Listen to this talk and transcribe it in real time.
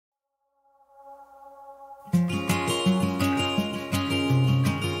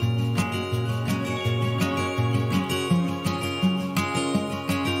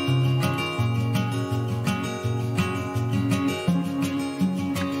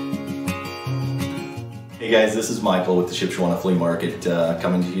Hey guys, this is Michael with the Shipshewana Flea Market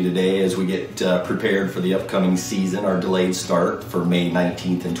coming to you today as we get prepared for the upcoming season, our delayed start for May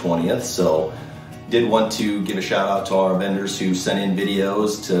 19th and 20th. So did want to give a shout out to all our vendors who sent in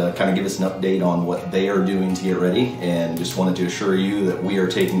videos to kind of give us an update on what they are doing to get ready, and just wanted to assure you that we are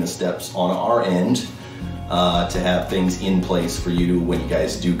taking the steps on our end to have things in place for you when you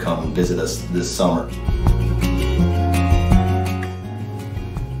guys do come visit us this summer.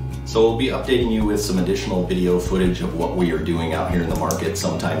 So we'll be updating you with some additional video footage of what we are doing out here in the market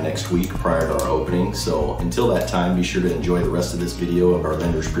sometime next week prior to our opening. So until that time, be sure to enjoy the rest of this video of our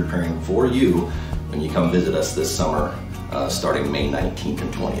vendors preparing for you when you come visit us this summer, starting May 19th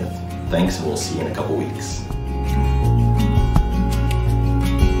and 20th. Thanks, and we'll see you in a couple weeks.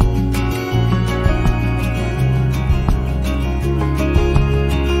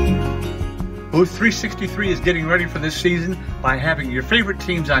 Booth 363 is getting ready for this season by having your favorite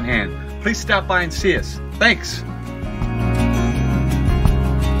teams on hand. Please stop by and see us. Thanks.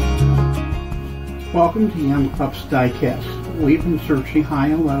 Welcome to Young Pups Diecast. We've been searching high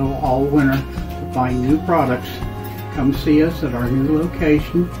and low all winter to find new products. Come see us at our new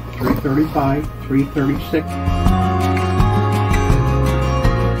location, 335, 336.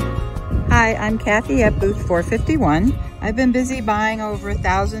 Hi, I'm Kathy at booth 451. I've been busy buying over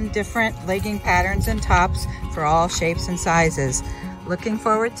 1,000 different legging patterns and tops for all shapes and sizes. Looking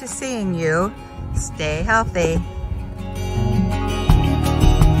forward to seeing you. Stay healthy.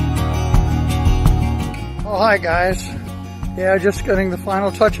 Oh, hi guys. Yeah, just getting the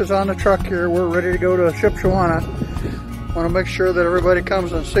final touches on the truck here. We're ready to go to Shipshewana. Want to make sure that everybody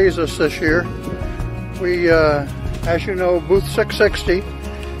comes and sees us this year. We, as you know, booth 660.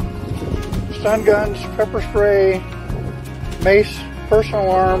 Stun guns, pepper spray, mace, personal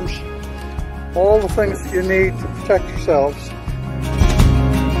arms, all the things that you need to protect yourselves.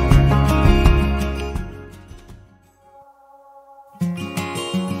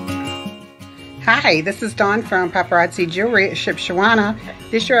 Hi, this is Dawn from Paparazzi Jewelry at Shipshewana.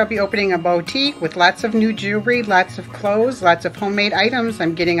 This year I'll be opening a boutique with lots of new jewelry, lots of clothes, lots of homemade items.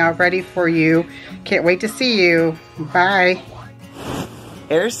 I'm getting all ready for you. Can't wait to see you. Bye.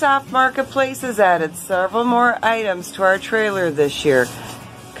 Airsoft Marketplace has added several more items to our trailer this year.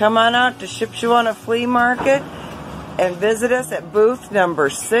 Come on out to Shipshewana Flea Market and visit us at booth number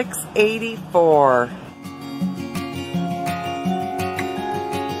 684.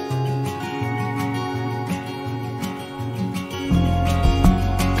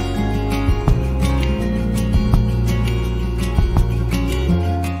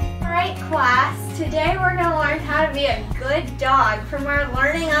 Alright class, today we're going to learn how to be a good dog from our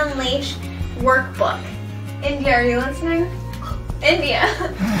Learning Unleashed workbook. India, are you listening? India.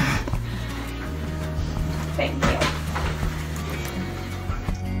 Thank you.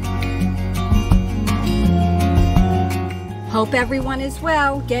 Hope everyone is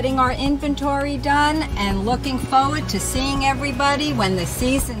well, getting our inventory done and looking forward to seeing everybody when the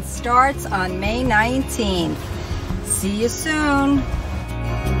season starts on May 19th. See you soon.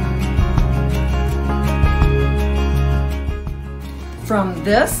 From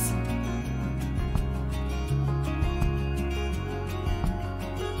this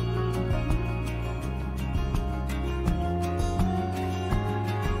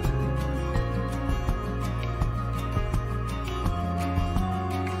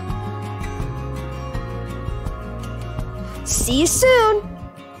See you soon.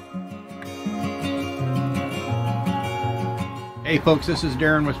 Hey folks, this is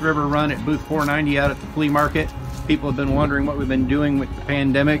Darren with River Run at booth 490 out at the flea market. People have been wondering what we've been doing with the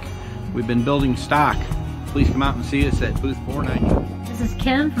pandemic. We've been building stock. Please come out and see us at booth 490. This is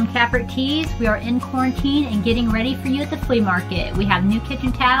Kim from Capert Keys. We are in quarantine and getting ready for you at the flea market. We have new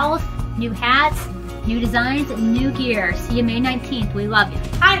kitchen towels, new hats, new designs, and new gear. See you May 19th. We love you.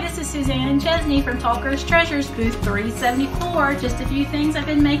 Hi, this is Suzanne and Chesney from Talker's Treasures, booth 374. Just a few things I've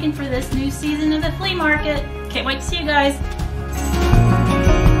been making for this new season of the flea market. Can't wait to see you guys.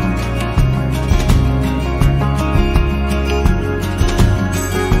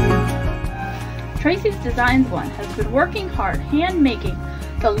 Tracy's Designs One has been working hard hand making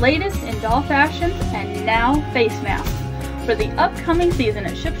the latest in doll fashions and now face masks for the upcoming season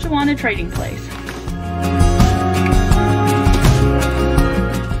at Shipshewana Trading Place.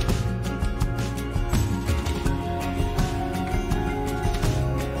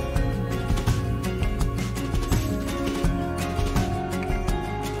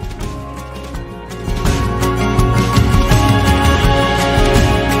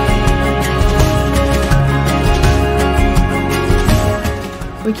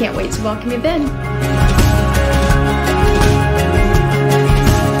 We can't wait to welcome you then.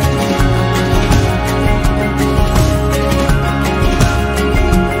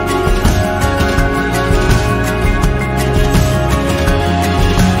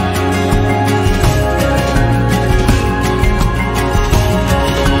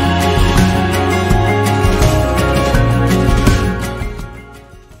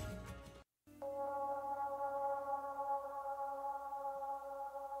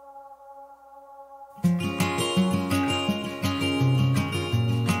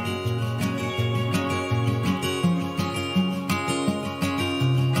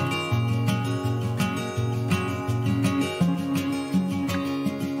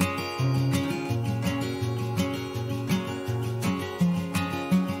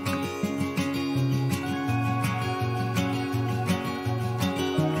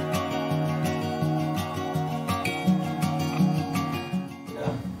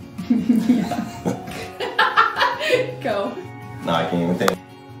 Go. No, I can't even think.